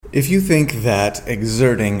If you think that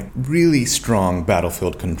exerting really strong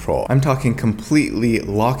battlefield control, I'm talking completely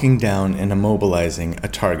locking down and immobilizing a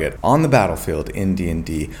target on the battlefield in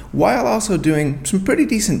D&D, while also doing some pretty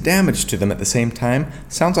decent damage to them at the same time,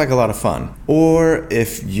 sounds like a lot of fun. Or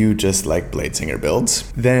if you just like Bladesinger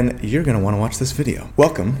builds, then you're going to want to watch this video.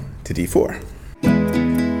 Welcome to D4.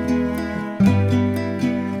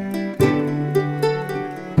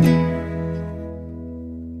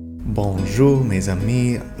 Bonjour mes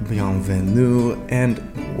amis, bienvenue,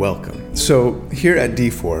 and welcome. So here at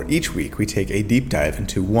D4, each week we take a deep dive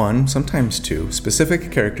into one, sometimes two, specific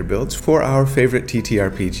character builds for our favorite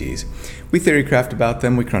TTRPGs. We theorycraft about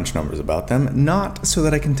them, we crunch numbers about them, not so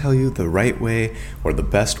that I can tell you the right way or the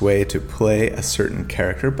best way to play a certain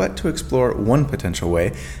character, but to explore one potential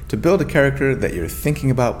way to build a character that you're thinking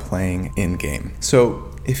about playing in-game. So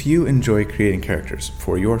if you enjoy creating characters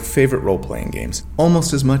for your favorite role-playing games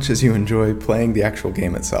almost as much as you enjoy playing the actual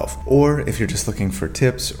game itself, or if you're just looking for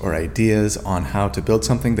tips or ideas on how to build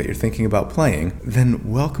something that you're thinking about playing, then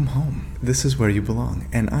welcome home. This is where you belong,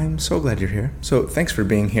 and I'm so glad you're here. So thanks for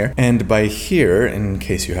being here. And by here, in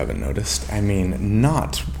case you haven't noticed, I mean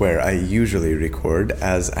not where I usually record.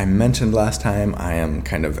 As I mentioned last time, I am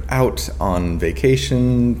kind of out on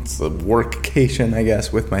vacation. It's a workcation, I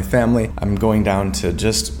guess, with my family. I'm going down to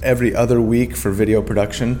just every other week for video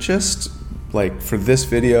production, just like for this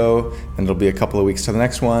video, and it'll be a couple of weeks to the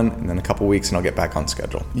next one, and then a couple of weeks and I'll get back on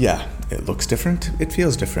schedule. Yeah, it looks different, it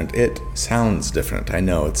feels different, it sounds different. I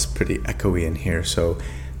know it's pretty echoey in here, so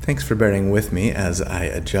thanks for bearing with me as I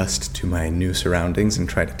adjust to my new surroundings and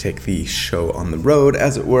try to take the show on the road,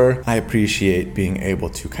 as it were. I appreciate being able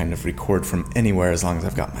to kind of record from anywhere as long as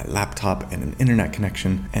I've got my laptop and an internet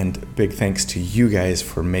connection, and big thanks to you guys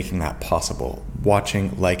for making that possible.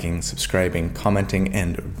 Watching, liking, subscribing, commenting,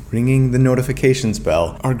 and ringing the notifications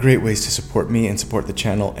bell are great ways to support me and support the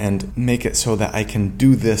channel and make it so that I can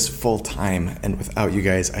do this full time. And without you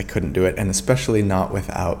guys, I couldn't do it, and especially not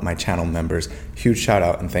without my channel members. Huge shout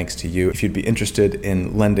out and thanks to you. If you'd be interested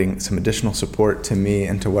in lending some additional support to me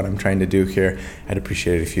and to what I'm trying to do here, I'd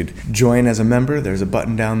appreciate it if you'd join as a member. There's a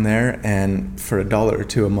button down there, and for $1 or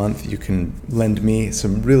 $2 a month, you can lend me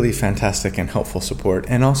some really fantastic and helpful support,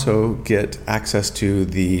 and also get access to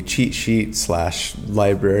the cheat sheet /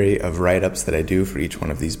 library of write-ups that I do for each one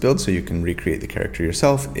of these builds, so you can recreate the character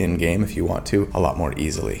yourself in-game if you want to, a lot more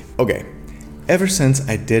easily. Okay. Ever since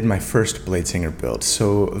I did my first Bladesinger build,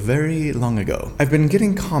 so very long ago, I've been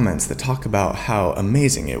getting comments that talk about how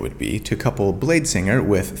amazing it would be to couple Bladesinger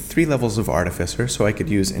with 3 levels of Artificer so I could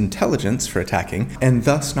use intelligence for attacking and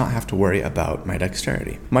thus not have to worry about my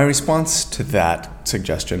dexterity. My response to that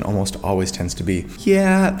suggestion almost always tends to be,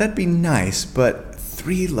 yeah, that'd be nice, but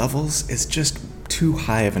 3 levels is just too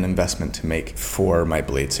high of an investment to make for my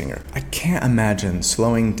Bladesinger. I can't imagine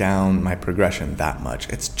slowing down my progression that much.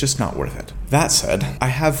 It's just not worth it. That said, I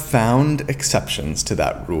have found exceptions to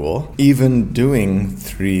that rule, even doing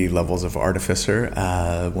 3 levels of Artificer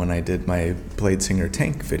when I did my Bladesinger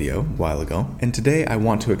tank video a while ago. And today I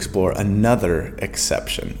want to explore another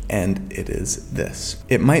exception, and it is this.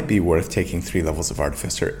 It might be worth taking 3 levels of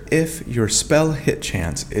Artificer if your spell hit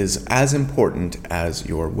chance is as important as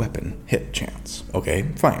your weapon hit chance.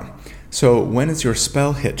 Okay, fine. So when is your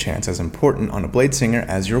spell hit chance as important on a Bladesinger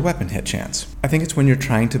as your weapon hit chance? I think it's when you're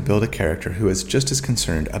trying to build a character who is just as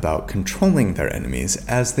concerned about controlling their enemies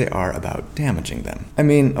as they are about damaging them. I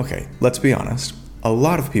mean, okay, let's be honest. A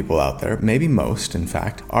lot of people out there, maybe most in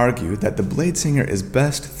fact, argue that the Bladesinger is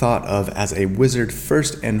best thought of as a wizard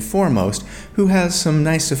first and foremost who has some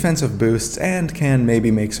nice defensive boosts and can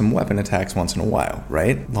maybe make some weapon attacks once in a while,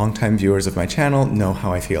 right? Longtime viewers of my channel know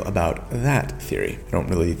how I feel about that theory. I don't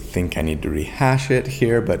really think I need to rehash it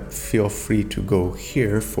here, but feel free to go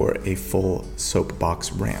here for a full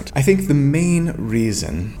soapbox rant. I think the main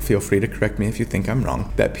reason, feel free to correct me if you think I'm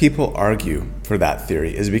wrong, that people argue for that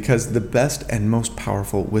theory is because the best and most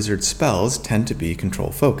powerful wizard spells tend to be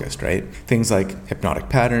control focused, right? Things like Hypnotic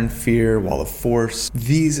Pattern, Fear, Wall of Force.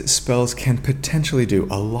 These spells can potentially do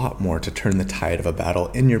a lot more to turn the tide of a battle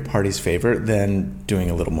in your party's favor than doing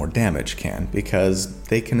a little more damage can, because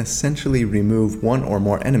they can essentially remove 1 or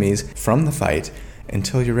more enemies from the fight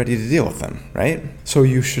until you're ready to deal with them, right? So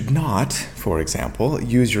you should not, for example,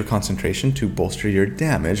 use your concentration to bolster your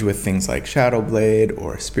damage with things like Shadow Blade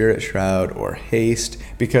or Spirit Shroud or Haste,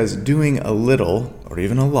 because doing a little, or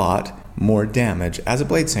even a lot, more damage as a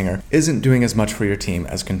Bladesinger isn't doing as much for your team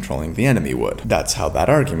as controlling the enemy would. That's how that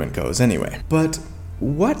argument goes anyway. But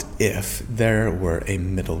what if there were a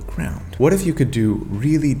middle ground? What if you could do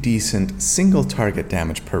really decent single target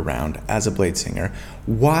damage per round as a Bladesinger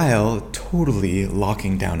while totally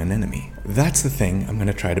locking down an enemy? That's the thing I'm going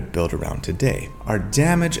to try to build around today. Our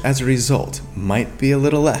damage as a result might be a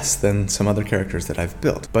little less than some other characters that I've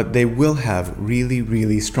built, but they will have really,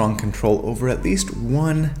 really strong control over at least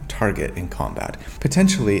one target in combat,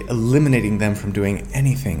 potentially eliminating them from doing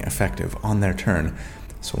anything effective on their turn,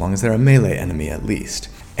 so long as they're a melee enemy at least.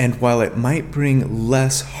 And while it might bring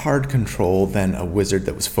less hard control than a wizard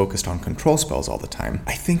that was focused on control spells all the time,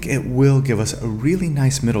 I think it will give us a really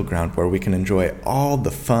nice middle ground where we can enjoy all the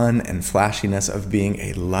fun and flashiness of being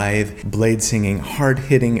a lithe, blade-singing,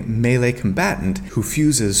 hard-hitting melee combatant who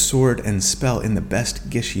fuses sword and spell in the best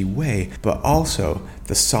Gishy way, but also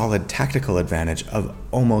the solid tactical advantage of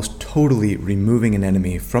almost totally removing an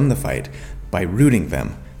enemy from the fight by rooting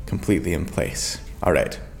them completely in place.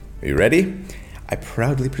 Alright, are you ready? I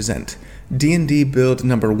proudly present D&D build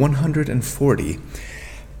number 140,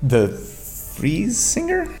 the Freeze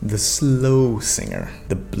Singer, the Slow Singer,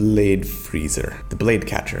 the Blade Freezer, the Blade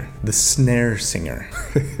Catcher, the Snare Singer,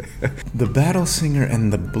 the Battle Singer,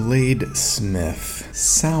 and the Blade Smith.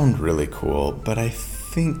 Sound really cool, but I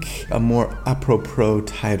think a more apropos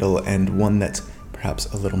title and one that's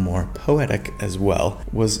perhaps a little more poetic as well,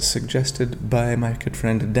 was suggested by my good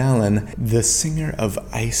friend Dallin, the Singer of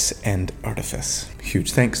Ice and Artifice.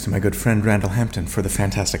 Huge thanks to my good friend Randall Hampton for the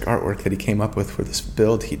fantastic artwork that he came up with for this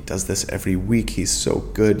build. He does this every week. He's so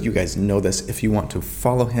good. You guys know this if you want to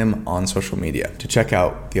follow him on social media to check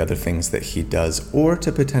out the other things that he does, or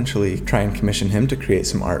to potentially try and commission him to create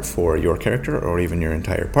some art for your character or even your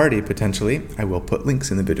entire party potentially. I will put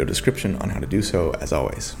links in the video description on how to do so as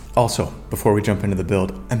always. Also, before we jump into the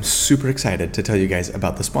build, I'm super excited to tell you guys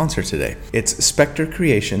about the sponsor today. It's Spectre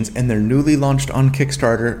Creations and their newly launched on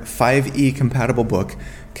Kickstarter 5e compatible book,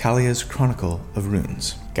 Kalia's Chronicle of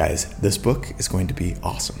Runes. Guys, this book is going to be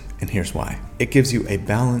awesome, and here's why. It gives you a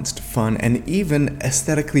balanced, fun, and even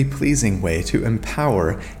aesthetically pleasing way to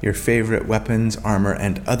empower your favorite weapons, armor,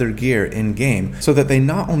 and other gear in-game so that they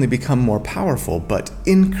not only become more powerful, but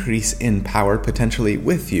increase in power potentially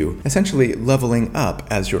with you, essentially leveling up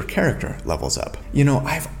as your character levels up. You know,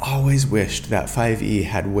 I've always wished that 5e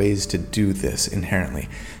had ways to do this inherently,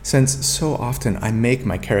 since so often I make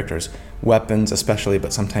my characters, weapons especially,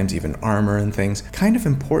 but sometimes even armor and things, kind of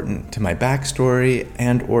important to my backstory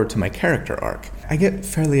and or to my character arc. I get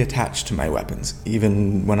fairly attached to my weapons,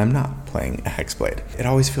 even when I'm not playing a Hexblade. It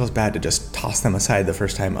always feels bad to just toss them aside the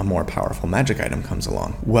first time a more powerful magic item comes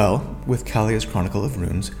along. Well, with Kalia's Chronicle of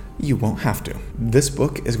Runes, you won't have to. This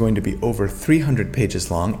book is going to be over 300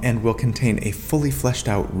 pages long and will contain a fully fleshed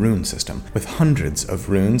out rune system with hundreds of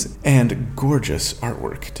runes and gorgeous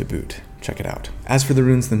artwork to boot. Check it out. As for the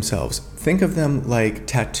runes themselves, think of them like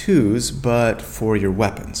tattoos, but for your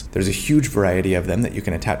weapons. There's a huge variety of them that you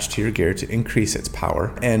can attach to your gear to increase its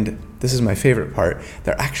power, and this is my favorite part,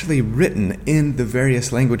 they're actually written in the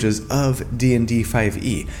various languages of D&D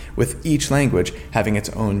 5e, with each language having its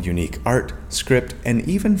own unique art, script, and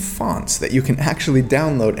even fonts that you can actually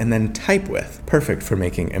download and then type with. Perfect for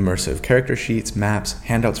making immersive character sheets, maps,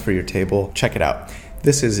 handouts for your table. Check it out.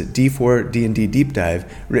 This is D4 D&D Deep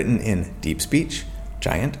Dive, written in Deep Speech,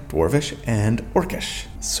 Giant, Dwarvish, and Orcish.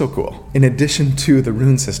 So cool. In addition to the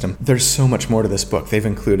rune system, there's so much more to this book. They've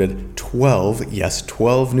included 12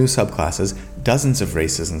 new subclasses, dozens of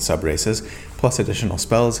races and subraces, plus additional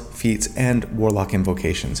spells, feats, and warlock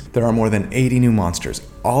invocations. There are more than 80 new monsters.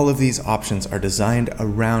 All of these options are designed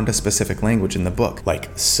around a specific language in the book,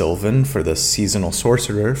 like Sylvan for the seasonal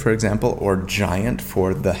sorcerer, for example, or Giant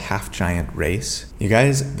for the half-giant race. You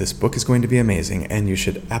guys, this book is going to be amazing, and you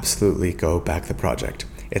should absolutely go back the project.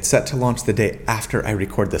 It's set to launch the day after I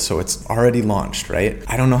record this, so it's already launched, right?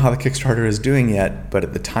 I don't know how the Kickstarter is doing yet, but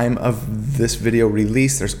at the time of this video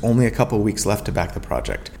release, there's only a couple weeks left to back the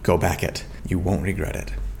project. Go back it. You won't regret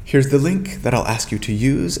it. Here's the link that I'll ask you to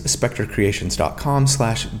use,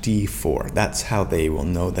 spectrecreations.com/D4. That's how they will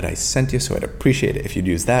know that I sent you, so I'd appreciate it if you'd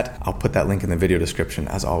use that. I'll put that link in the video description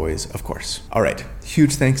as always, of course. All right,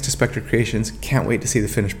 huge thanks to Spectre Creations. Can't wait to see the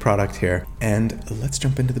finished product here, and let's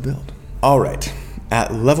jump into the build. All right.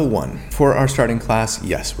 At level 1, for our starting class,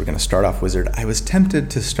 yes, we're going to start off Wizard. I was tempted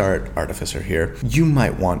to start Artificer here. You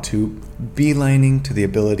might want to. Beelining to the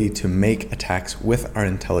ability to make attacks with our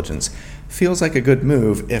intelligence feels like a good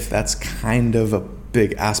move if that's kind of a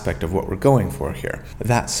big aspect of what we're going for here.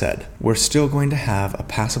 That said, we're still going to have a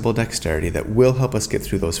passable dexterity that will help us get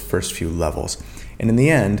through those first few levels. And in the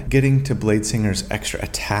end, getting to Bladesinger's extra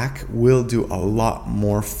attack will do a lot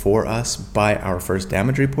more for us by our first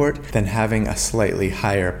damage report than having a slightly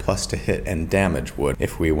higher plus to hit and damage would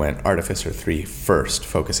if we went Artificer 3 first,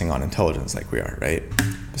 focusing on intelligence like we are, right?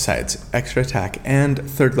 Besides, extra attack and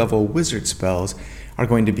third level wizard spells are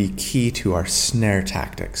going to be key to our snare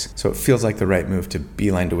tactics. So it feels like the right move to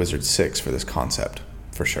beeline to Wizard 6 for this concept.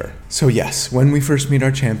 For sure. So yes, when we first meet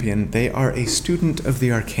our champion, they are a student of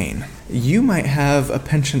the arcane. You might have a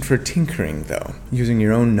penchant for tinkering, though, using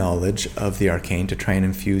your own knowledge of the arcane to try and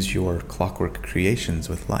infuse your clockwork creations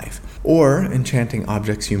with life, or enchanting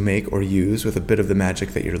objects you make or use with a bit of the magic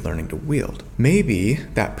that you're learning to wield. Maybe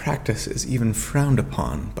that practice is even frowned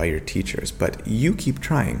upon by your teachers, but you keep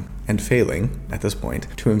trying and failing, at this point,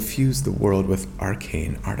 to infuse the world with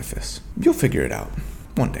arcane artifice. You'll figure it out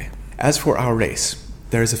one day. As for our race,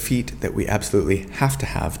 there is a feat that we absolutely have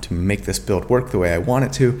to make this build work the way I want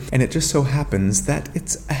it to, and it just so happens that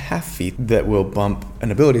it's a half feat that will bump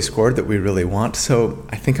an ability score that we really want, so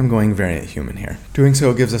I think I'm going Variant Human here. Doing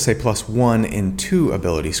so gives us a +1 in 2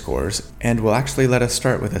 ability scores, and will actually let us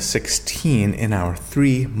start with a 16 in our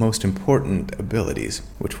 3 most important abilities,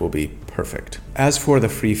 which will be perfect. As for the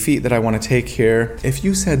free feat that I want to take here, if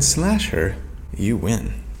you said Slasher, you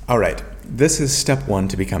win. Alright, this is step 1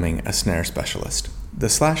 to becoming a snare specialist. The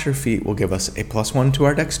Slasher feat will give us a +1 to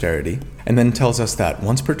our dexterity, and then tells us that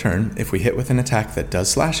once per turn, if we hit with an attack that does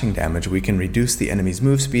slashing damage, we can reduce the enemy's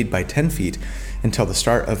move speed by 10 feet until the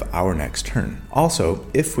start of our next turn. Also,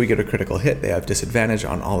 if we get a critical hit, they have disadvantage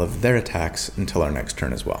on all of their attacks until our next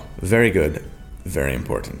turn as well. Very good. Very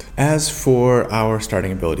important. As for our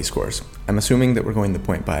starting ability scores, I'm assuming that we're going the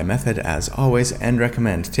point buy method as always, and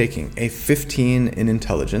recommend taking a 15 in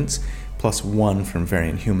intelligence, +1 from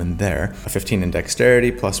Variant Human there, a 15 in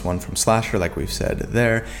dexterity, +1 from Slasher like we've said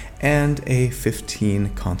there, and a 15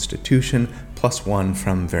 constitution, +1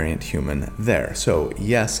 from Variant Human there. So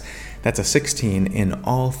yes, that's a 16 in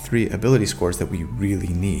all 3 ability scores that we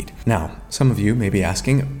really need. Now, some of you may be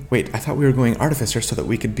asking, wait, I thought we were going Artificer so that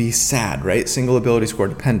we could be sad, right? Single ability score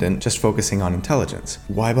dependent, just focusing on intelligence.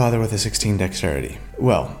 Why bother with a 16 dexterity?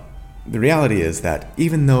 Well, the reality is that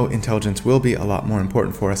even though intelligence will be a lot more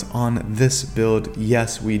important for us on this build,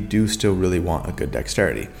 yes, we do still really want a good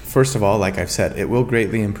dexterity. First of all, like I've said, it will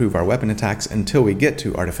greatly improve our weapon attacks until we get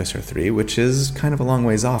to Artificer 3, which is kind of a long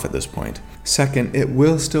ways off at this point. Second, it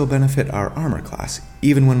will still benefit our armor class,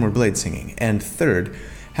 even when we're blade singing. And third,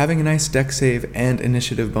 having a nice dex save and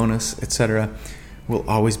initiative bonus, etc., will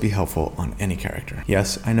always be helpful on any character.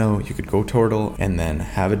 Yes, I know you could go Turtle and then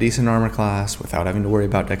have a decent armor class without having to worry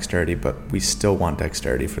about dexterity, but we still want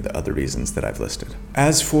dexterity for the other reasons that I've listed.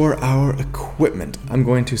 As for our equipment, I'm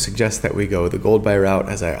going to suggest that we go the gold buy route,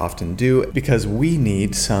 as I often do, because we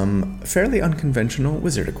need some fairly unconventional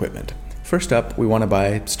wizard equipment. First up, we want to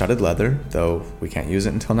buy studded leather, though we can't use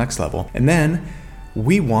it until next level. And then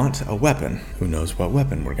we want a weapon. Who knows what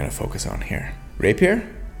weapon we're going to focus on here? Rapier?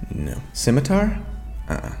 No. Scimitar?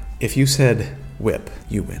 If you said whip,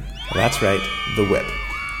 you win. Well, that's right, the whip.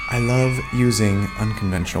 I love using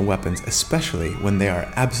unconventional weapons, especially when they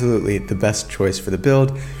are absolutely the best choice for the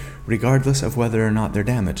build, regardless of whether or not their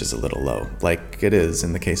damage is a little low, like it is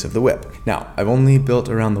in the case of the whip. Now, I've only built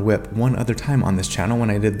around the whip one other time on this channel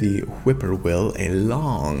when I did the Whippoorwill a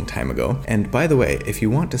long time ago. And by the way, if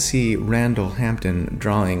you want to see Randall Hampton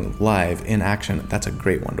drawing live in action, that's a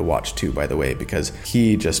great one to watch too, by the way, because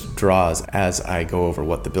he just draws as I go over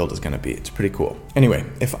what the build is going to be. It's pretty cool. Anyway,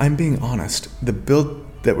 if I'm being honest, the build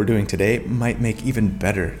that we're doing today might make even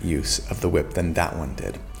better use of the whip than that one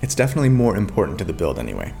did. It's definitely more important to the build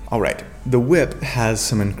anyway. Alright, the whip has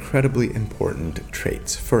some incredibly important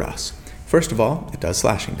traits for us. First of all, it does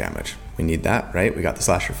slashing damage. We need that, right? We got the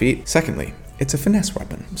Slasher feat. Secondly, it's a finesse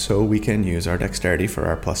weapon, so we can use our dexterity for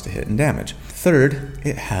our plus to hit and damage. Third,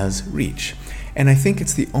 it has reach. And I think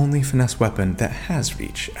it's the only finesse weapon that has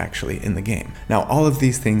reach, actually, in the game. Now, all of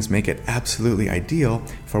these things make it absolutely ideal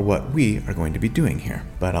for what we are going to be doing here,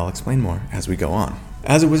 but I'll explain more as we go on.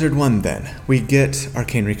 As a Wizard 1 then, we get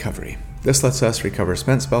Arcane Recovery. This lets us recover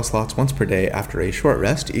spent spell slots once per day after a short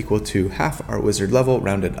rest equal to half our wizard level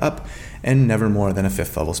rounded up and never more than a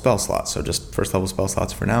 5th level spell slot. So just 1st level spell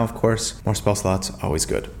slots for now, of course. More spell slots, always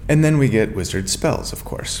good. And then we get wizard spells, of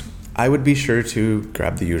course. I would be sure to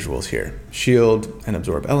grab the usuals here. Shield and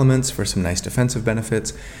absorb elements for some nice defensive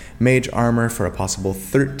benefits. Mage armor for a possible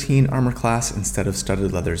 13 armor class instead of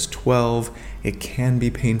studded leather's 12. It can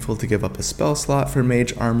be painful to give up a spell slot for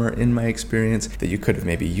mage armor in my experience that you could have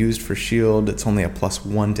maybe used for shield. It's only a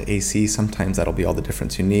 +1 to AC. Sometimes that'll be all the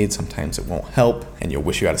difference you need. Sometimes it won't help and you'll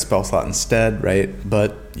wish you had a spell slot instead, right?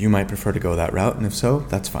 But you might prefer to go that route, and if so,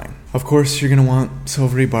 that's fine. Of course, you're going to want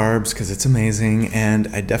silvery barbs because it's amazing, and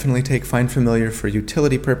I definitely certainly take Find Familiar for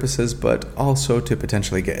utility purposes, but also to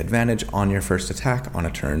potentially get advantage on your first attack on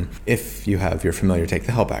a turn if you have your Familiar take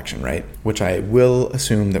the help action, right? Which I will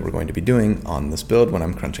assume that we're going to be doing on this build when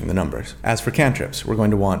I'm crunching the numbers. As for cantrips, we're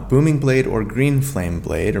going to want Booming Blade or Green Flame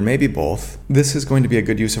Blade, or maybe both. This is going to be a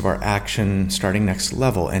good use of our action starting next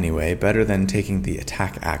level anyway, better than taking the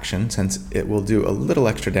attack action, since it will do a little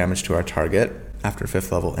extra damage to our target after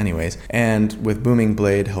 5th level anyways, and with Booming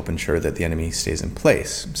Blade help ensure that the enemy stays in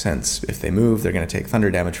place, since if they move, they're going to take thunder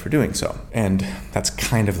damage for doing so. And that's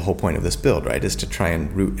kind of the whole point of this build, right, is to try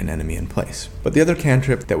and root an enemy in place. But the other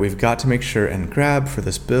cantrip that we've got to make sure and grab for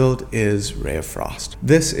this build is Ray of Frost.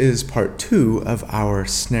 This is part 2 of our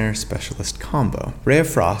Snare Specialist combo. Ray of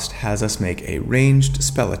Frost has us make a ranged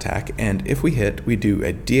spell attack, and if we hit, we do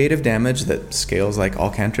a d8 of damage that scales like all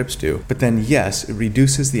cantrips do, but then yes, it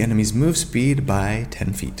reduces the enemy's move speed by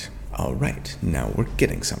 10 feet. Alright, now we're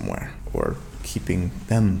getting somewhere. Or keeping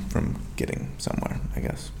them from getting somewhere, I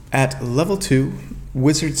guess. At level 2,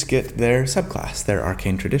 wizards get their subclass, their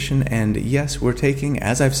Arcane Tradition, and yes, we're taking,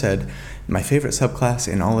 as I've said, my favorite subclass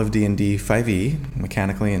in all of D&D 5e,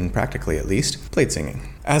 mechanically and practically at least, Blade Singing.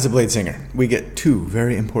 As a Blade Singer, we get 2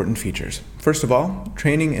 very important features. First of all,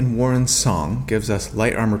 training in Warren's Song gives us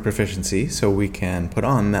light armor proficiency, so we can put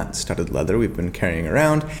on that studded leather we've been carrying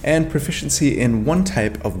around, and proficiency in one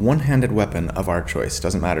type of one-handed weapon of our choice.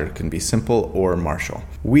 Doesn't matter, it can be simple or martial.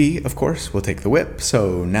 We, of course, will take the whip,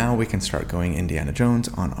 so now we can start going Indiana Jones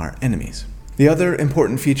on our enemies. The other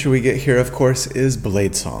important feature we get here, of course, is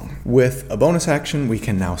Blade Song. With a bonus action, we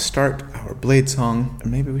can now start our Blade Song, or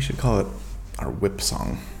maybe we should call it our Whip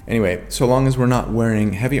Song. Anyway, so long as we're not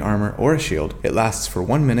wearing heavy armor or a shield, it lasts for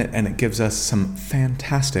 1 minute and it gives us some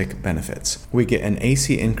fantastic benefits. We get an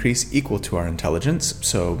AC increase equal to our intelligence,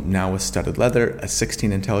 so now with studded leather, a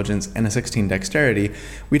 16 intelligence, and a 16 dexterity,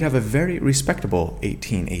 we'd have a very respectable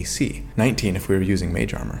 18 AC, 19 if we were using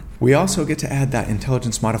mage armor. We also get to add that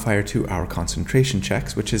intelligence modifier to our concentration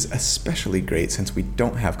checks, which is especially great since we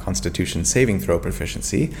don't have constitution saving throw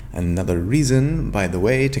proficiency. Another reason, by the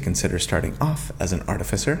way, to consider starting off as an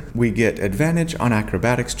artificer. We get advantage on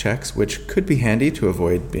acrobatics checks, which could be handy to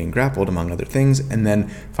avoid being grappled, among other things. And then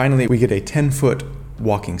finally, we get a 10-foot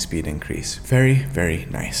walking speed increase. Very, very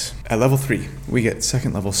nice. At level 3, we get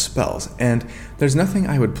 2nd level spells, and there's nothing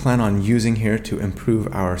I would plan on using here to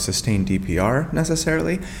improve our sustained DPR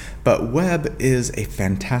necessarily, but Web is a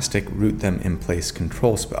fantastic root them in place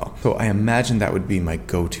control spell. So I imagine that would be my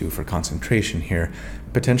go-to for concentration here,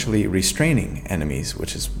 potentially restraining enemies,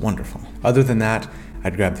 which is wonderful. Other than that,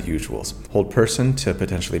 I'd grab the usuals. Hold Person to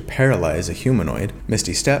potentially paralyze a humanoid,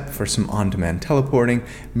 Misty Step for some on-demand teleporting,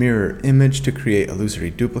 Mirror Image to create illusory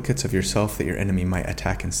duplicates of yourself that your enemy might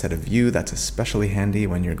attack instead of you. That's especially handy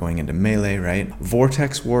when you're going into melee, right?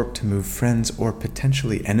 Vortex Warp to move friends or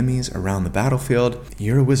potentially enemies around the battlefield.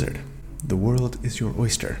 You're a wizard. The world is your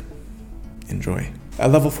oyster. Enjoy. At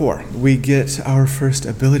level 4, we get our first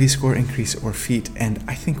ability score increase or feat, and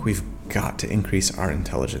I think we've got to increase our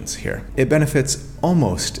intelligence here. It benefits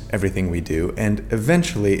almost everything we do, and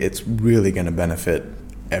eventually it's really going to benefit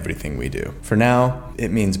everything we do. For now,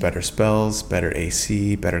 it means better spells, better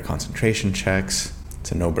AC, better concentration checks.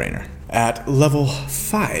 It's a no-brainer. At level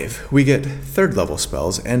 5, we get 3rd level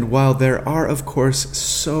spells, and while there are, of course,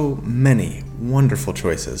 so many wonderful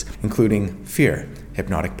choices, including Fear,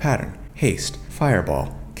 Hypnotic Pattern, Haste,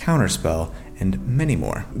 Fireball, Counterspell, and many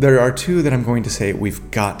more, there are 2 that I'm going to say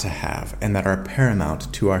we've got to have and that are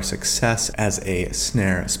paramount to our success as a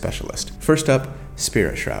snare specialist. First up,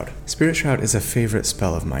 Spirit Shroud. Spirit Shroud is a favorite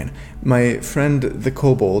spell of mine. My friend the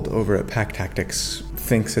Kobold over at Pack Tactics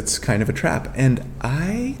thinks it's kind of a trap, and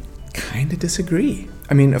I kind of disagree.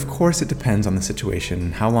 I mean, of course it depends on the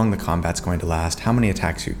situation, how long the combat's going to last, how many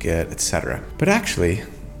attacks you get, etc. But actually,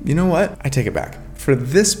 you know what? I take it back. For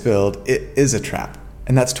this build, it is a trap.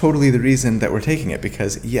 And that's totally the reason that we're taking it,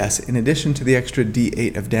 because yes, in addition to the extra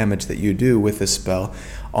d8 of damage that you do with this spell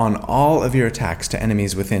on all of your attacks to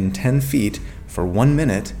enemies within 10 feet for 1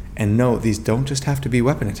 minute, and no, these don't just have to be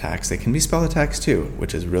weapon attacks, they can be spell attacks too,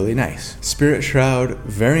 which is really nice. Spirit Shroud,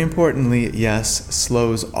 very importantly, yes,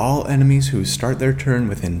 slows all enemies who start their turn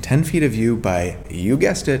within 10 feet of you by, you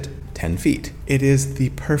guessed it, 10 feet. It is the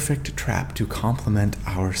perfect trap to complement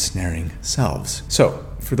our snaring selves. So,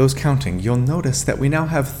 for those counting, you'll notice that we now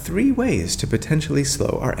have 3 ways to potentially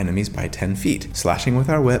slow our enemies by 10 feet. Slashing with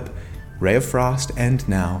our whip, Ray of Frost, and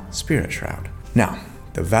now Spirit Shroud. Now,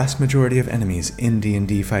 the vast majority of enemies in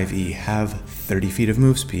D&D 5e have 30 feet of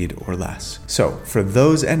move speed or less. So, for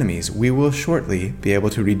those enemies, we will shortly be able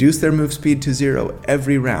to reduce their move speed to 0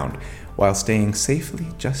 every round, while staying safely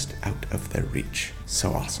just out of their reach.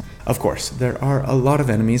 So awesome. Of course, there are a lot of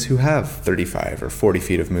enemies who have 35 or 40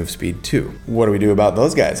 feet of move speed too. What do we do about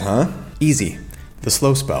those guys, huh? Easy. The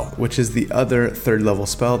slow spell, which is the other 3rd level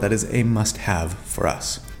spell that is a must-have for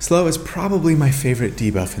us. Slow is probably my favorite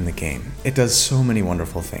debuff in the game. It does so many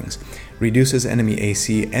wonderful things. Reduces enemy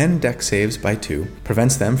AC and dex saves by 2,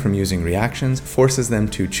 prevents them from using reactions, forces them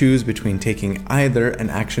to choose between taking either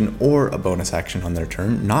an action or a bonus action on their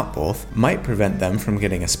turn, not both, might prevent them from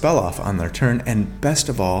getting a spell off on their turn, and best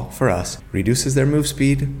of all, for us, reduces their move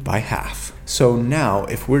speed by half. So now,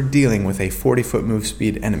 if we're dealing with a 40-foot move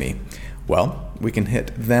speed enemy, well, we can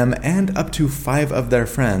hit them and up to 5 of their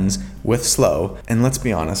friends with slow, and let's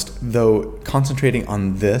be honest, though concentrating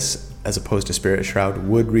on this as opposed to Spirit Shroud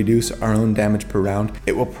would reduce our own damage per round,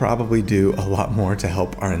 it will probably do a lot more to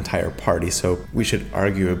help our entire party, so we should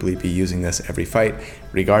arguably be using this every fight,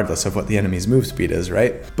 regardless of what the enemy's move speed is,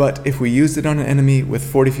 right? But if we used it on an enemy with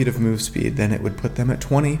 40 feet of move speed, then it would put them at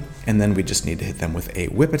 20, and then we just need to hit them with a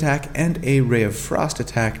whip attack and a Ray of Frost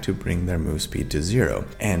attack to bring their move speed to 0.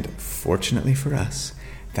 And fortunately for us,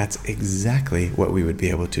 that's exactly what we would be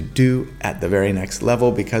able to do at the very next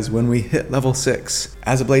level, because when we hit level 6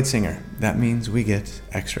 as a Blade Singer, that means we get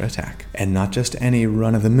extra attack. And not just any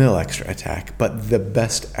run-of-the-mill extra attack, but the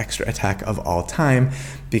best extra attack of all time,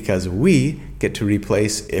 because we get to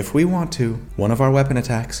replace, if we want to, one of our weapon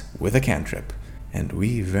attacks with a cantrip. And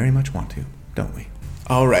we very much want to, don't we?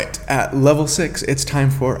 Alright, at level 6, it's time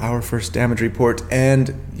for our first damage report,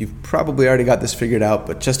 and you've probably already got this figured out,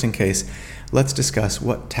 but just in case, let's discuss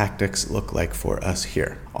what tactics look like for us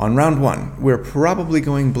here. On round 1, we're probably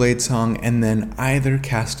going Blade Song and then either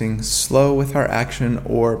casting slow with our action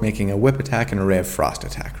or making a whip attack and a Ray of Frost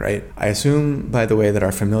attack, right? I assume, by the way, that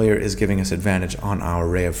our familiar is giving us advantage on our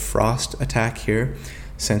Ray of Frost attack here,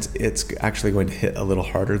 since it's actually going to hit a little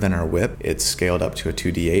harder than our whip. It's scaled up to a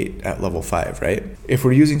 2d8 at level 5, right? If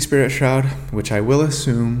we're using Spirit Shroud, which I will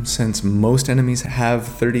assume since most enemies have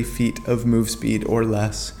 30 feet of move speed or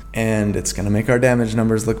less, and it's going to make our damage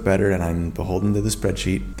numbers look better, and I'm beholden to the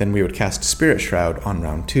spreadsheet, then we would cast Spirit Shroud on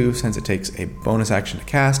round 2, since it takes a bonus action to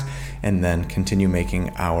cast, and then continue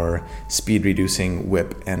making our speed-reducing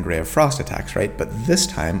Whip and Ray of Frost attacks, right? But this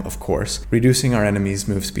time, of course, reducing our enemy's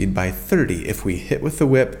move speed by 30 if we hit with the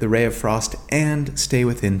Whip, the Ray of Frost, and stay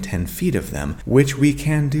within 10 feet of them, which we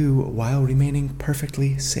can do while remaining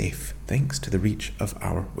perfectly safe, thanks to the reach of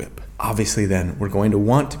our Whip. Obviously then, we're going to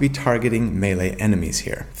want to be targeting melee enemies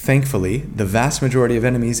here. Thankfully, the vast majority of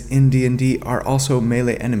enemies in D&D are also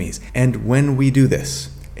melee enemies, and when we do this,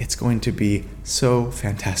 it's going to be so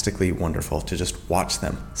fantastically wonderful to just watch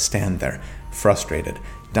them stand there, frustrated,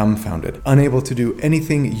 dumbfounded, unable to do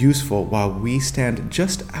anything useful while we stand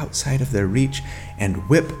just outside of their reach and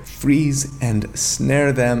whip, freeze, and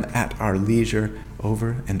snare them at our leisure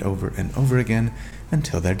over and over and over again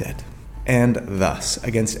until they're dead. And thus,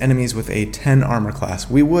 against enemies with a 10 armor class,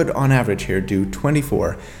 we would, on average here, do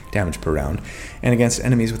 24 damage per round, and against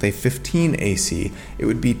enemies with a 15 AC, it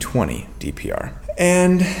would be 20 DPR.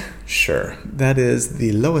 And sure, that is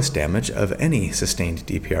the lowest damage of any sustained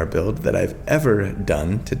DPR build that I've ever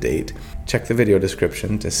done to date. Check the video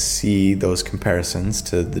description to see those comparisons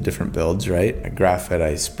to the different builds, right? I graph it,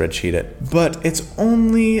 I spreadsheet it. But it's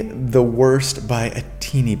only the worst by a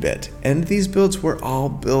teeny bit. And these builds were all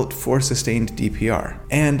built for sustained DPR.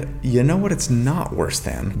 And you know what it's not worse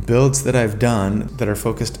than? Builds that I've done that are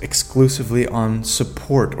focused exclusively on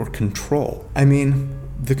support or control. I mean,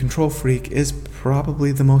 the Control Freak is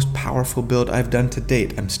probably the most powerful build I've done to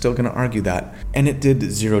date. I'm still going to argue that. And it did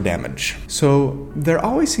 0 damage. So there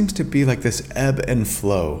always seems to be like this ebb and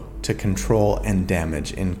flow to control and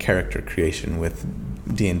damage in character creation with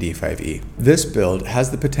D&D 5e. This build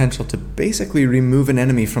has the potential to basically remove an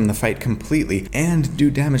enemy from the fight completely and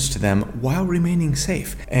do damage to them while remaining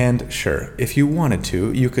safe. And sure, if you wanted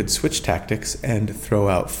to, you could switch tactics and throw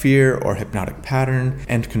out Fear or Hypnotic Pattern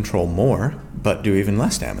and control more, but do even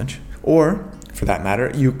less damage. Or, for that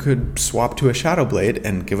matter, you could swap to a Shadow Blade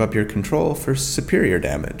and give up your control for superior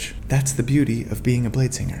damage. That's the beauty of being a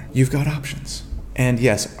Blade Singer. You've got options. And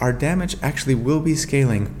yes, our damage actually will be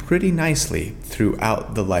scaling pretty nicely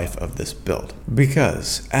throughout the life of this build.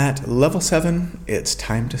 Because at level 7, it's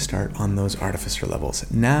time to start on those Artificer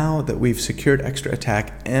levels, now that we've secured extra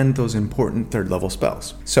attack and those important 3rd level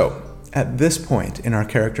spells. So, at this point in our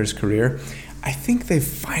character's career, I think they've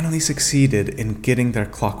finally succeeded in getting their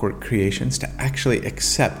clockwork creations to actually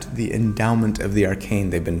accept the endowment of the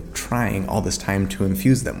arcane they've been trying all this time to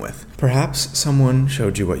infuse them with. Perhaps someone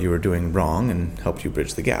showed you what you were doing wrong and helped you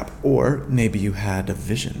bridge the gap. Or maybe you had a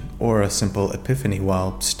vision or a simple epiphany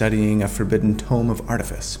while studying a forbidden tome of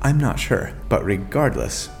Artifice. I'm not sure, but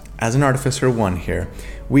regardless, As an Artificer 1 here,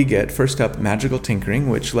 we get first up Magical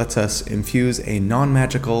Tinkering, which lets us infuse a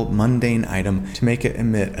non-magical, mundane item to make it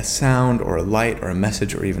emit a sound or a light or a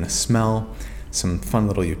message or even a smell. Some fun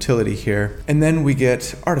little utility here. And then we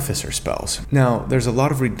get Artificer spells. Now, there's a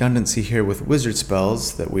lot of redundancy here with wizard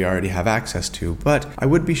spells that we already have access to, but I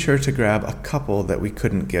would be sure to grab a couple that we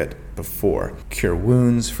couldn't get before. Cure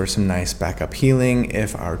Wounds for some nice backup healing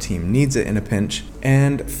if our team needs it in a pinch,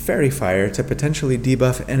 and Fairy Fire to potentially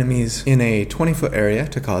debuff enemies in a 20-foot area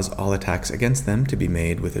to cause all attacks against them to be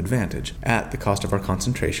made with advantage at the cost of our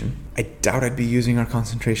concentration. I doubt I'd be using our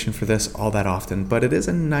concentration for this all that often, but it is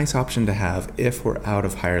a nice option to have if we're out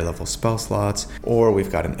of higher level spell slots or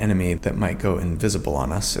we've got an enemy that might go invisible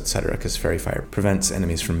on us, etc., because Fairy Fire prevents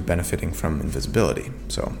enemies from benefiting from invisibility.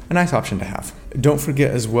 So, a nice option to have. Don't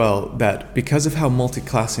forget as well that because of how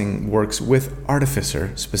multi-classing works with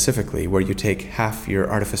Artificer specifically, where you take half your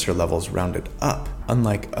Artificer levels rounded up,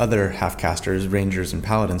 unlike other half-casters, Rangers, and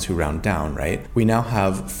Paladins who round down, right? We now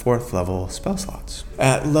have 4th level spell slots.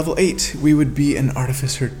 At level 8, we would be an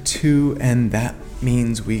Artificer 2, and that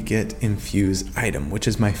means we get Infuse Item, which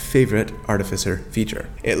is my favorite Artificer feature.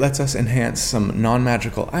 It lets us enhance some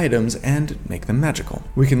non-magical items and make them magical.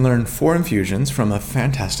 We can learn 4 infusions from a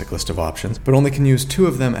fantastic list of options, but only can use 2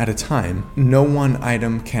 of them at a time. No one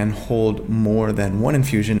item can hold more than 1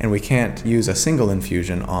 infusion, and we can't use a single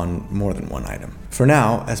infusion on more than 1 item. For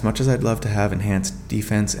now, as much as I'd love to have Enhanced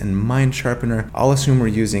Defense and Mind Sharpener, I'll assume we're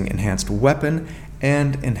using Enhanced Weapon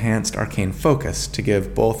and Enhanced Arcane Focus to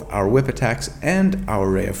give both our whip attacks and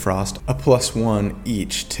our Ray of Frost a +1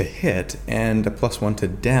 each to hit and a +1 to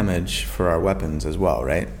damage for our weapons as well,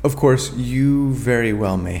 right? Of course, you very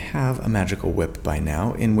well may have a magical whip by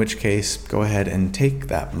now, in which case go ahead and take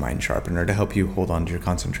that Mind Sharpener to help you hold on to your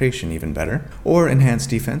concentration even better, or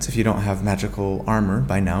Enhanced Defense if you don't have magical armor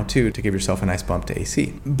by now too, to give yourself a nice bump to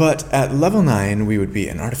AC. But at level 9 we would be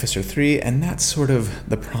an Artificer 3, and that's sort of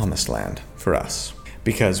the promised land for us,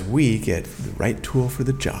 because we get the right tool for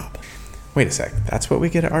the job. Wait a sec, that's what we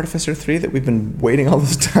get at Artificer 3 that we've been waiting all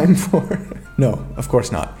this time for? No, of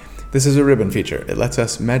course not. This is a ribbon feature. It lets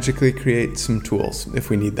us magically create some tools if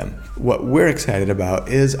we need them. What we're excited about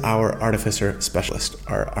is our Artificer Specialist,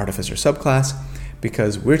 our Artificer subclass,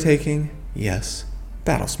 because we're taking, yes,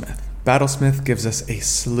 Battlesmith. Battlesmith gives us a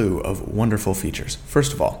slew of wonderful features.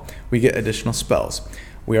 First of all, we get additional spells.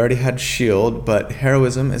 We already had Shield, but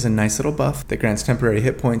Heroism is a nice little buff that grants temporary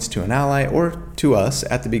hit points to an ally or to us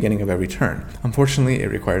at the beginning of every turn. Unfortunately,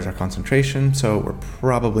 it requires our concentration, so we're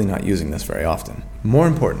probably not using this very often. More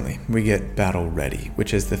importantly, we get Battle Ready,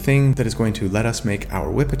 which is the thing that is going to let us make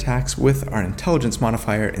our whip attacks with our intelligence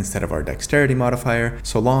modifier instead of our dexterity modifier,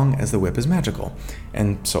 so long as the whip is magical.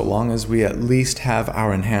 And so long as we at least have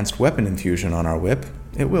our enhanced weapon infusion on our whip,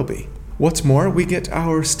 it will be. What's more, we get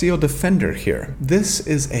our Steel Defender here. This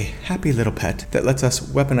is a happy little pet that lets us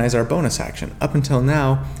weaponize our bonus action. Up until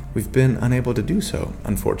now, we've been unable to do so,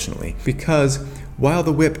 unfortunately, because while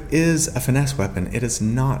the whip is a finesse weapon, it is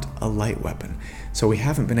not a light weapon. So we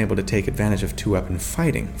haven't been able to take advantage of 2-weapon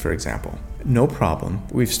fighting, for example. No problem.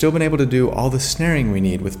 We've still been able to do all the snaring we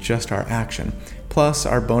need with just our action. Plus,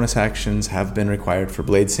 our bonus actions have been required for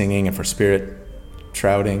blade singing and for spirit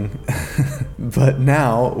shrouding. But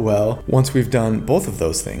now, well, once we've done both of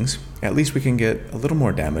those things, at least we can get a little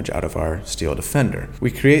more damage out of our Steel Defender. We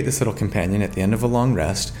create this little companion at the end of a long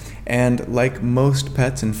rest, and like most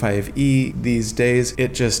pets in 5e these days,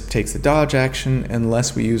 it just takes the dodge action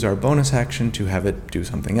unless we use our bonus action to have it do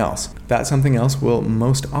something else. That something else will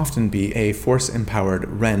most often be a force-empowered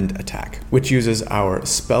rend attack, which uses our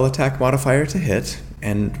spell attack modifier to hit.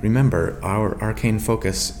 And remember, our Arcane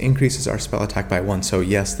Focus increases our spell attack by 1, so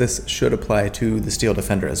yes, this should apply to the Steel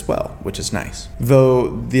Defender as well, which is nice. Though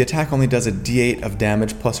the attack only does a d8 of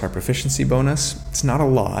damage plus our proficiency bonus, it's not a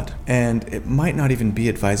lot, and it might not even be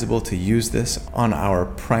advisable to use this on our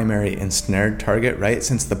primary ensnared target, right?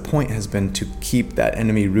 Since the point has been to keep that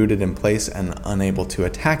enemy rooted in place and unable to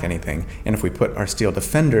attack anything, and if we put our Steel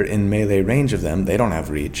Defender in melee range of them, they don't have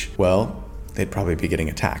reach, well, they'd probably be getting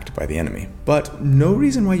attacked by the enemy. But no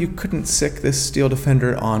reason why you couldn't sick this Steel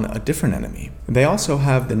Defender on a different enemy. They also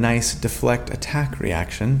have the nice deflect attack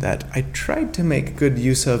reaction that I tried to make good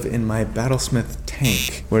use of in my Battlesmith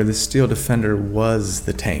tank, where the Steel Defender was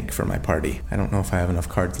the tank for my party. I don't know if I have enough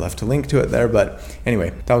cards left to link to it there, but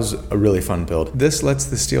anyway, that was a really fun build. This lets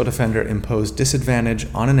the Steel Defender impose disadvantage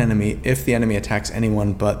on an enemy if the enemy attacks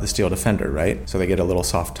anyone but the Steel Defender, right? So they get a little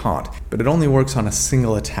soft taunt. But it only works on a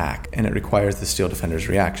single attack, and it requires the Steel Defender's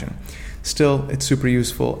reaction. Still, it's super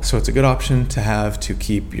useful, so it's a good option to have to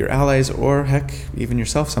keep your allies, or heck, even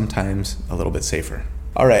yourself sometimes, a little bit safer.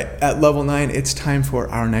 Alright, at level 9, it's time for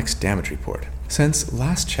our next damage report. Since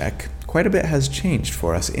last check, quite a bit has changed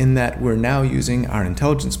for us in that we're now using our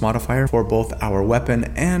intelligence modifier for both our weapon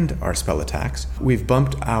and our spell attacks. We've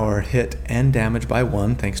bumped our hit and damage by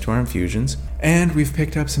 1 thanks to our infusions, and we've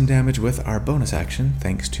picked up some damage with our bonus action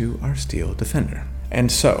thanks to our Steel Defender. And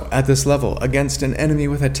so, at this level, against an enemy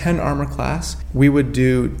with a 10 armor class, we would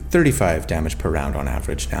do 35 damage per round on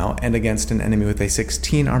average now, and against an enemy with a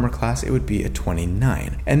 16 armor class, it would be a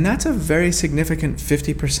 29. And that's a very significant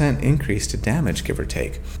 50% increase to damage, give or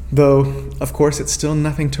take. Though, of course, it's still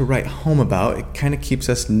nothing to write home about. It kind of keeps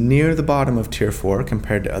us near the bottom of tier 4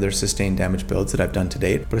 compared to other sustained damage builds that I've done to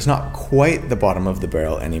date, but it's not quite the bottom of the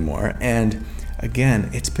barrel anymore, and again,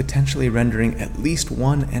 it's potentially rendering at least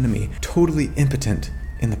one enemy totally impotent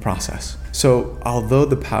in the process. So, although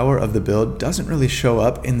the power of the build doesn't really show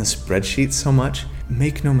up in the spreadsheet so much,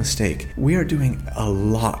 make no mistake, we are doing a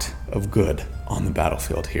lot of good on the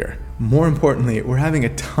battlefield here. More importantly, we're having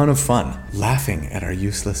a ton of fun laughing at our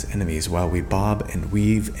useless enemies while we bob and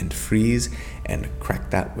weave and freeze and crack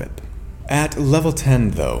that whip. At level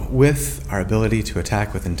 10 though, with our ability to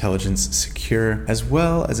attack with intelligence secure, as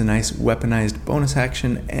well as a nice weaponized bonus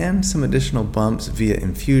action and some additional bumps via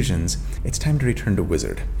infusions, it's time to return to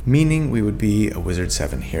Wizard, meaning we would be a Wizard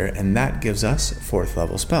 7 here, and that gives us 4th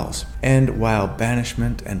level spells. And while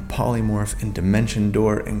Banishment and Polymorph and Dimension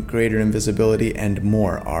Door and Greater Invisibility and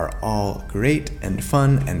more are all great and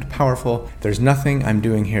fun and powerful, there's nothing I'm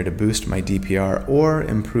doing here to boost my DPR or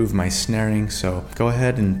improve my snaring, so go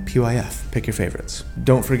ahead and PYF. Pick your favorites.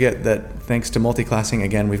 Don't forget that thanks to multiclassing,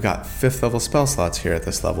 again, we've got 5th level spell slots here at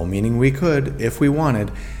this level, meaning we could, if we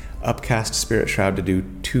wanted, upcast Spirit Shroud to do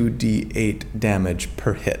 2d8 damage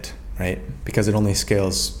per hit, right? Because it only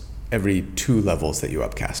scales every 2 levels that you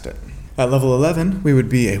upcast it. At level 11, we would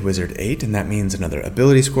be a Wizard 8, and that means another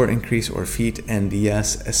ability score increase or feat, and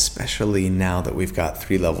yes, especially now that we've got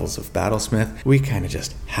 3 levels of Battlesmith, we kind of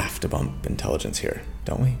just have to bump intelligence here,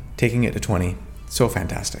 don't we? Taking it to 20, so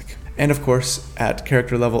fantastic. And of course, at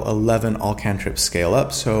character level 11, all cantrips scale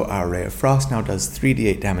up, so our Ray of Frost now does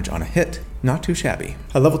 3d8 damage on a hit. Not too shabby.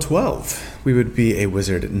 At level 12, we would be a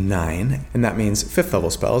Wizard 9, and that means 5th level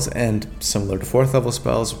spells, and similar to 4th level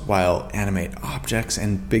spells, while Animate Objects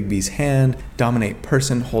and Bigby's Hand, Dominate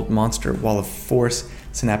Person, Hold Monster, Wall of Force,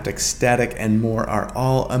 Synaptic Static, and more are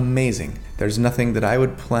all amazing. There's nothing that I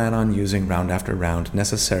would plan on using round after round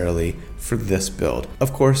necessarily for this build.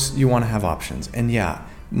 Of course, you want to have options, and yeah,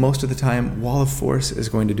 most of the time, Wall of Force is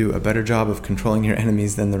going to do a better job of controlling your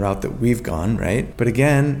enemies than the route that we've gone, right? But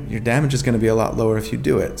again, your damage is going to be a lot lower if you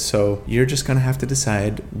do it, so you're just going to have to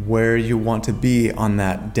decide where you want to be on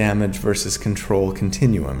that damage versus control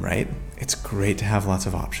continuum, right? It's great to have lots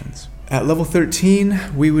of options. At level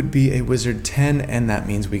 13, we would be a Wizard 10, and that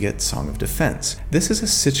means we get Song of Defense. This is a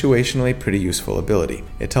situationally pretty useful ability.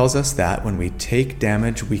 It tells us that when we take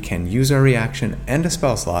damage, we can use our reaction and a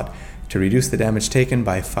spell slot to reduce the damage taken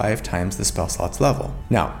by 5 times the spell slot's level.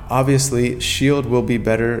 Now, obviously, shield will be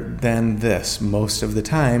better than this most of the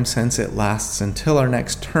time since it lasts until our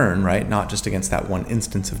next turn, right? Not just against that one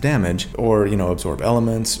instance of damage, or, absorb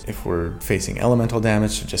elements if we're facing elemental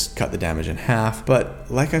damage to just cut the damage in half.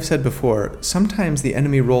 But like I've said before, sometimes the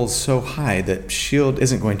enemy rolls so high that shield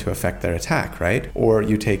isn't going to affect their attack, right? Or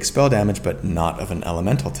you take spell damage but not of an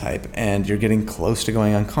elemental type, and you're getting close to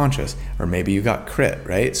going unconscious, or maybe you got crit,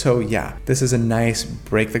 right? So yeah, this is a nice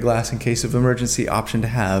break the glass in case of emergency option to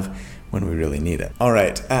have when we really need it.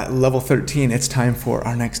 Alright, at level 13, it's time for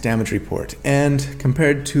our next damage report. And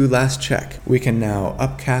compared to last check, we can now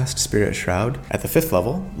upcast Spirit Shroud at the 5th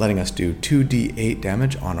level, letting us do 2d8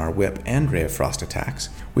 damage on our Whip and Ray of Frost attacks.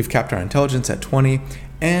 We've capped our intelligence at 20,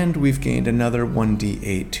 and we've gained another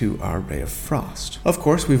 1d8 to our Ray of Frost. Of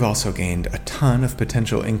course, we've also gained a ton of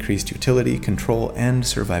potential increased utility, control, and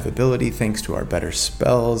survivability thanks to our better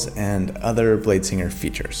spells and other Bladesinger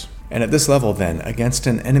features. And at this level then, against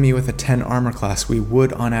an enemy with a 10 armor class, we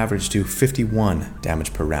would on average do 51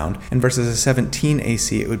 damage per round, and versus a 17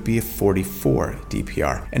 AC, it would be a 44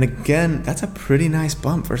 DPR. And again, that's a pretty nice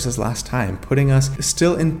bump versus last time, putting us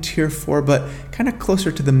still in tier 4, but kind of closer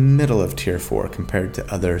to the middle of tier 4 compared to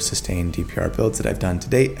other sustained DPR builds that I've done to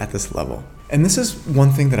date at this level. And this is one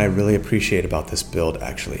thing that I really appreciate about this build,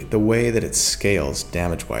 actually, the way that it scales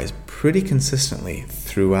damage-wise pretty consistently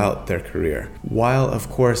throughout their career, while of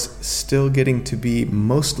course still getting to be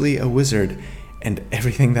mostly a wizard and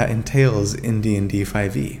everything that entails in D&D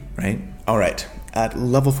 5e, right? Alright, at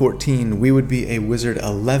level 14, we would be a Wizard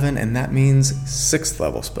 11, and that means 6th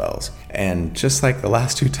level spells. And just like the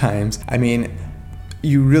last 2 times,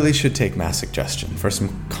 You really should take Mass Suggestion for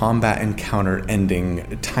some combat encounter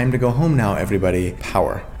ending, time to go home now everybody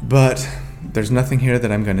power. But there's nothing here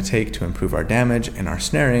that I'm going to take to improve our damage and our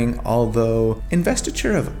snaring, although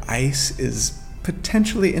Investiture of Ice is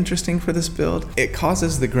potentially interesting for this build. It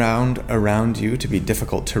causes the ground around you to be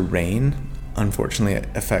difficult terrain. Unfortunately, it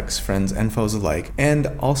affects friends and foes alike, and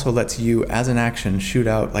also lets you, as an action, shoot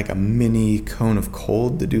out like a mini cone of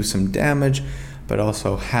cold to do some damage, but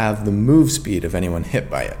also have the move speed of anyone hit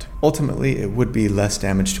by it. Ultimately, it would be less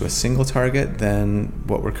damage to a single target than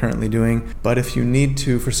what we're currently doing, but if you need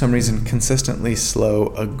to, for some reason, consistently slow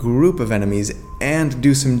a group of enemies and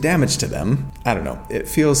do some damage to them, I don't know, it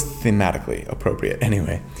feels thematically appropriate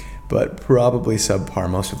anyway, but probably subpar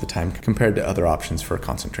most of the time compared to other options for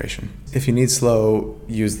concentration. If you need slow,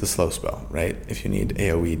 use the slow spell, right? If you need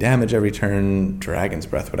AoE damage every turn, Dragon's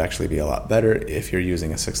Breath would actually be a lot better if you're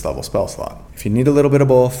using a 6th level spell slot. If you need a little bit of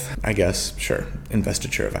both, I guess, sure,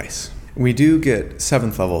 Investiture of Ice. We do get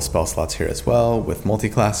 7th level spell slots here as well with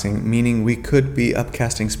multiclassing, meaning we could be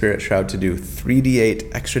upcasting Spirit Shroud to do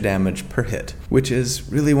 3d8 extra damage per hit, which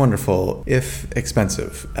is really wonderful if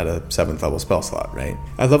expensive at a 7th level spell slot, right?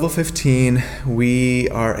 At level 15, we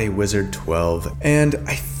are a Wizard 12, and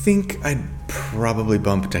I think I'd probably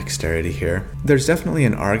bump Dexterity here. There's definitely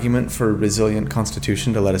an argument for Resilient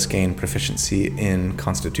Constitution to let us gain proficiency in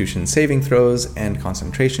Constitution saving throws and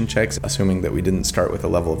concentration checks, assuming that we didn't start with a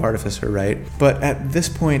level of Artificer, right? But at this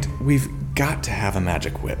point, we've got to have a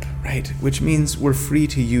Magic Whip, right? Which means we're free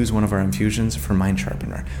to use one of our infusions for Mind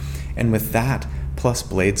Sharpener. And with that, plus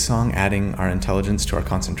Blade Song adding our intelligence to our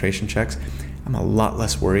concentration checks, I'm a lot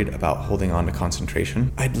less worried about holding on to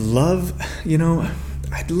concentration. I'd love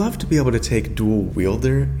to be able to take Dual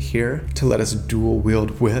Wielder here to let us dual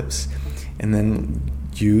wield whips and then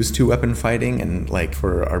use 2-weapon fighting and, like,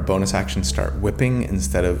 for our bonus action start whipping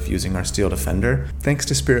instead of using our Steel Defender. Thanks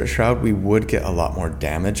to Spirit Shroud, we would get a lot more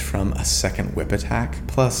damage from a second whip attack,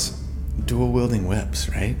 plus dual wielding whips,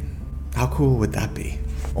 right? How cool would that be?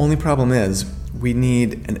 Only problem is, we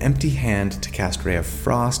need an empty hand to cast Ray of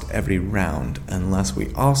Frost every round, unless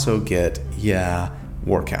we also get,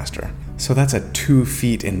 Warcaster. So that's a 2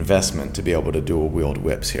 feet investment to be able to dual wield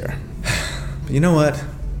whips here. But you know what?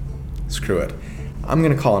 Screw it. I'm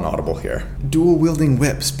gonna call an audible here. Dual wielding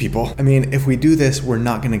whips, people. I mean, if we do this, we're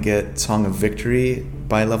not gonna get Song of Victory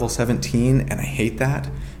by level 17, and I hate that,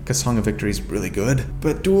 because Song of Victory is really good.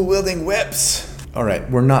 But dual wielding whips!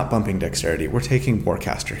 Alright, we're not bumping Dexterity, we're taking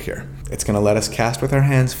Warcaster here. It's going to let us cast with our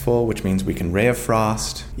hands full, which means we can Ray of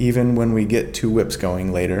Frost, even when we get 2 whips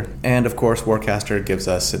going later. And of course, Warcaster gives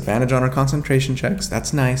us advantage on our concentration checks,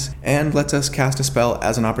 that's nice, and lets us cast a spell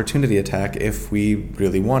as an opportunity attack if we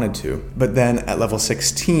really wanted to. But then at level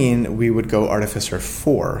 16, we would go Artificer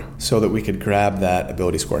 4, so that we could grab that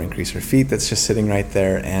ability score increaser feat that's just sitting right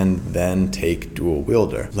there, and then take Dual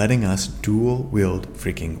Wielder, letting us dual wield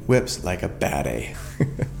freaking whips like a bad A.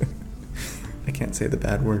 I can't say the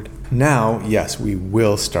bad word. Now, yes, we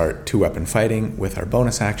will start 2-weapon fighting with our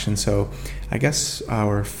bonus action, so I guess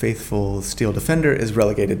our faithful Steel Defender is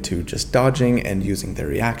relegated to just dodging and using their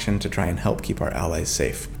reaction to try and help keep our allies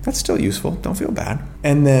safe. That's still useful, don't feel bad.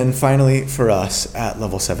 And then finally, for us, at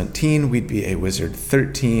level 17, we'd be a Wizard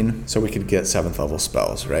 13, so we could get 7th level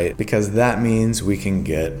spells, right? Because that means we can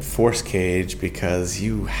get Force Cage, because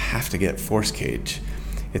you have to get Force Cage.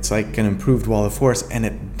 It's like an improved Wall of Force, and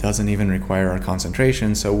it doesn't even require our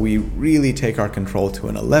concentration, so we really take our control to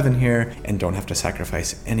an 11 here, and don't have to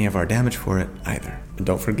sacrifice any of our damage for it either. And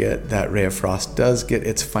don't forget that Ray of Frost does get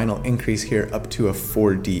its final increase here up to a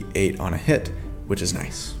 4d8 on a hit, which is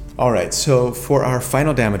nice. Alright, so for our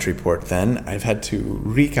final damage report then, I've had to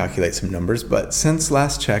recalculate some numbers, but since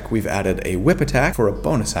last check we've added a whip attack for a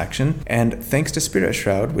bonus action, and thanks to Spirit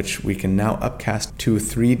Shroud, which we can now upcast to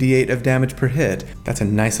 3d8 of damage per hit, that's a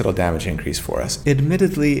nice little damage increase for us.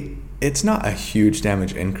 Admittedly, it's not a huge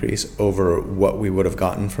damage increase over what we would have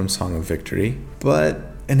gotten from Song of Victory, but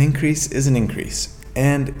an increase is an increase.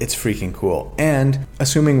 And it's freaking cool. And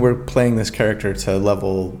assuming we're playing this character to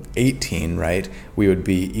level 18, right, we would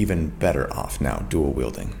be even better off now dual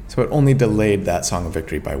wielding. So it only delayed that Song of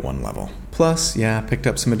Victory by 1 level. Plus, picked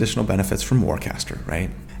up some additional benefits from Warcaster, right?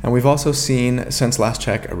 And we've also seen, since last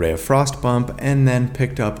check, a Ray of Frost bump, and then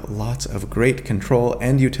picked up lots of great control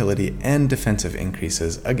and utility and defensive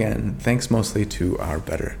increases, again, thanks mostly to our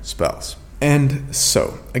better spells. And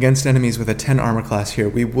so, against enemies with a 10 armor class here,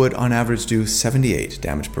 we would on average do 78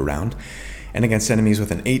 damage per round, and against enemies with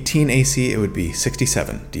an 18 AC, it would be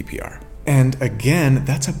 67 DPR. And again,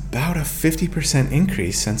 that's about a 50%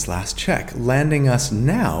 increase since last check, landing us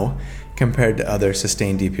now compared to other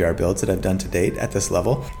sustained DPR builds that I've done to date at this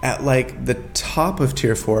level, at like the top of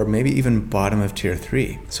tier 4, maybe even bottom of tier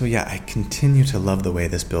 3. So yeah, I continue to love the way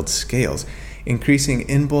this build scales, increasing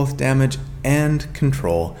in both damage and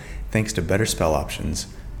control thanks to better spell options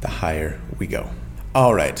the higher we go.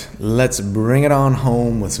 Alright, let's bring it on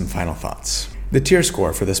home with some final thoughts. The tier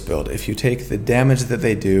score for this build, if you take the damage that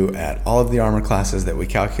they do at all of the armor classes that we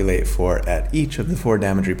calculate for at each of the 4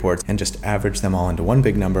 damage reports and just average them all into one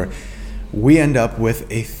big number, we end up with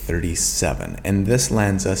a 37. And this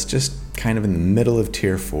lands us just kind of in the middle of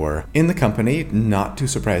tier 4 in the company, not too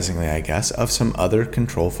surprisingly I guess, of some other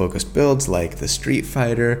control-focused builds like the Street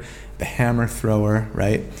Fighter, the Hammer Thrower,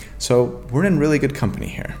 right? So we're in really good company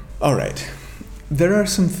here. Alright. There are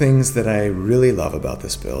some things that I really love about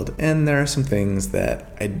this build, and there are some things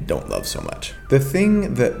that I don't love so much. The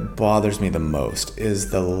thing that bothers me the most is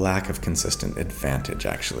the lack of consistent advantage,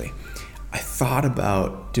 actually. I thought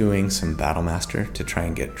about doing some Battlemaster to try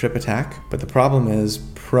and get trip attack, but the problem is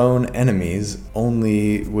prone enemies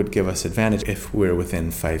only would give us advantage if we're within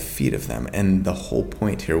 5 feet of them, and the whole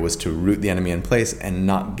point here was to root the enemy in place and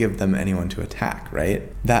not give them anyone to attack, right?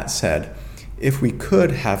 That said, if we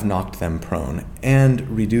could have knocked them prone and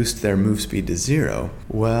reduced their move speed to 0,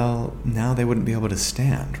 well, now they wouldn't be able to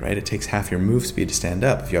stand, right? It takes half your move speed to stand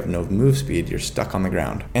up. If you have no move speed, you're stuck on the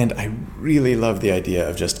ground. And I really love the idea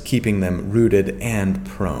of just keeping them rooted and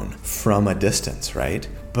prone from a distance, right?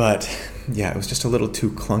 But yeah, it was just a little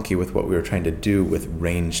too clunky with what we were trying to do with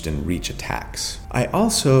ranged and reach attacks. I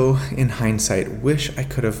also, in hindsight, wish I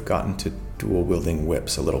could have gotten to dual-wielding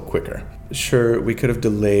whips a little quicker. Sure, we could have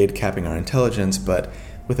delayed capping our intelligence, but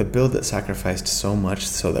with a build that sacrificed so much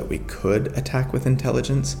so that we could attack with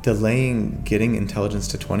intelligence, delaying getting intelligence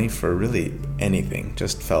to 20 for really anything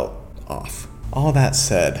just felt off. All that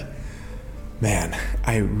said, man,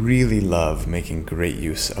 I really love making great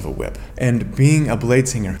use of a whip. And being a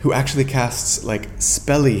Bladesinger who actually casts like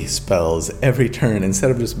spelly spells every turn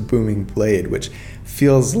instead of just booming blade, which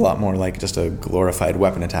feels a lot more like just a glorified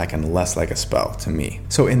weapon attack and less like a spell to me.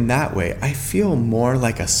 So in that way, I feel more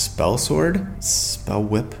like a spell sword, spell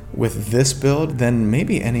whip, with this build than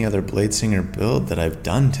maybe any other Bladesinger build that I've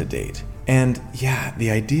done to date. And yeah,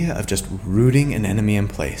 the idea of just rooting an enemy in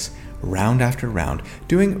place, round after round,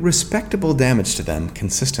 doing respectable damage to them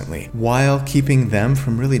consistently, while keeping them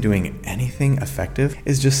from really doing anything effective,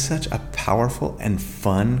 is just such a powerful and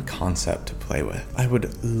fun concept to play with. I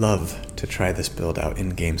would love to try this build out in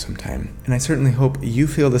game sometime, and I certainly hope you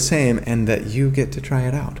feel the same and that you get to try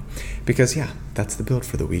it out. Because yeah, that's the build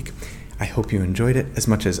for the week. I hope you enjoyed it as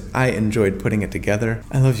much as I enjoyed putting it together.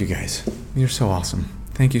 I love you guys. You're so awesome.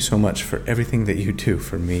 Thank you so much for everything that you do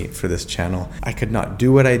for me, for this channel. I could not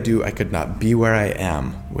do what I do, I could not be where I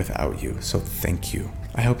am without you, so thank you.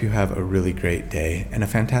 I hope you have a really great day and a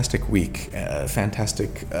fantastic week, a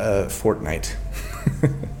fantastic fortnight.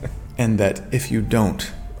 And that if you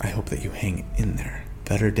don't, I hope that you hang in there.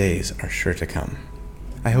 Better days are sure to come.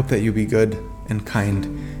 I hope that you be good and kind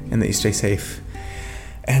and that you stay safe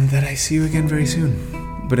and that I see you again very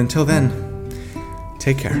soon. But until then,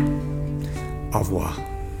 take care. Au revoir.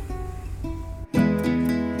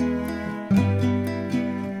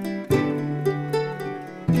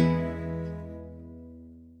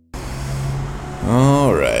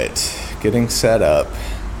 All right, getting set up.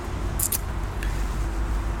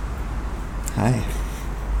 Hi.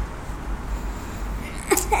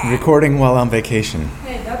 Recording while on vacation.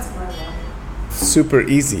 Hey, that's my one. Super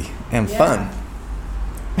easy and fun.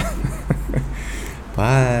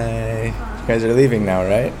 Bye. You guys are leaving now,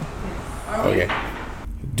 right? Okay.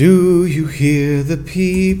 Do you hear the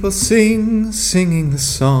people singing the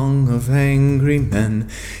song of angry men?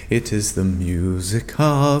 It is the music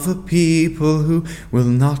of a people who will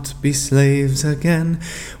not be slaves again.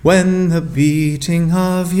 When the beating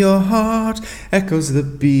of your heart echoes the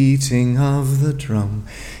beating of the drum,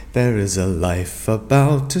 there is a life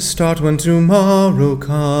about to start when tomorrow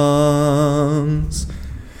comes.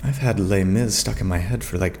 I've had Les Mis stuck in my head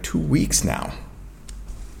for like 2 weeks now.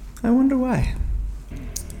 I wonder why.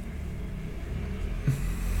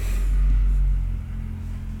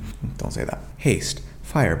 Don't say that. Haste.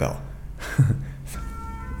 Fire bell.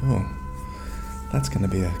 Oh, that's going to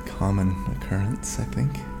be a common occurrence, I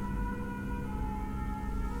think.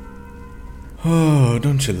 Oh,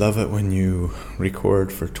 don't you love it when you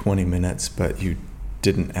record for 20 minutes, but you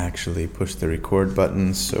didn't actually push the record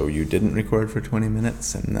button, so you didn't record for 20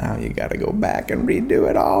 minutes, and now you got to go back and redo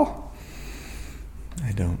it all?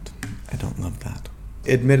 I don't love that.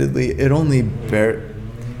 Admittedly, it only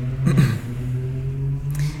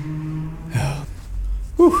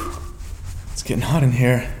Whew. It's getting hot in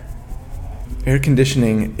here. air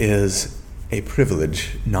conditioning is a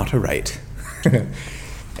privilege, not a right.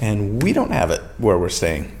 And we don't have it where we're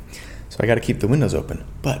staying. So I got to keep the windows open.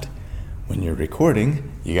 But when you're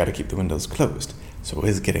recording, you got to keep the windows closed. So it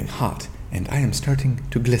is getting hot, and I am starting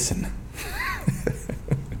to glisten.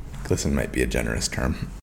 Glisten might be a generous term.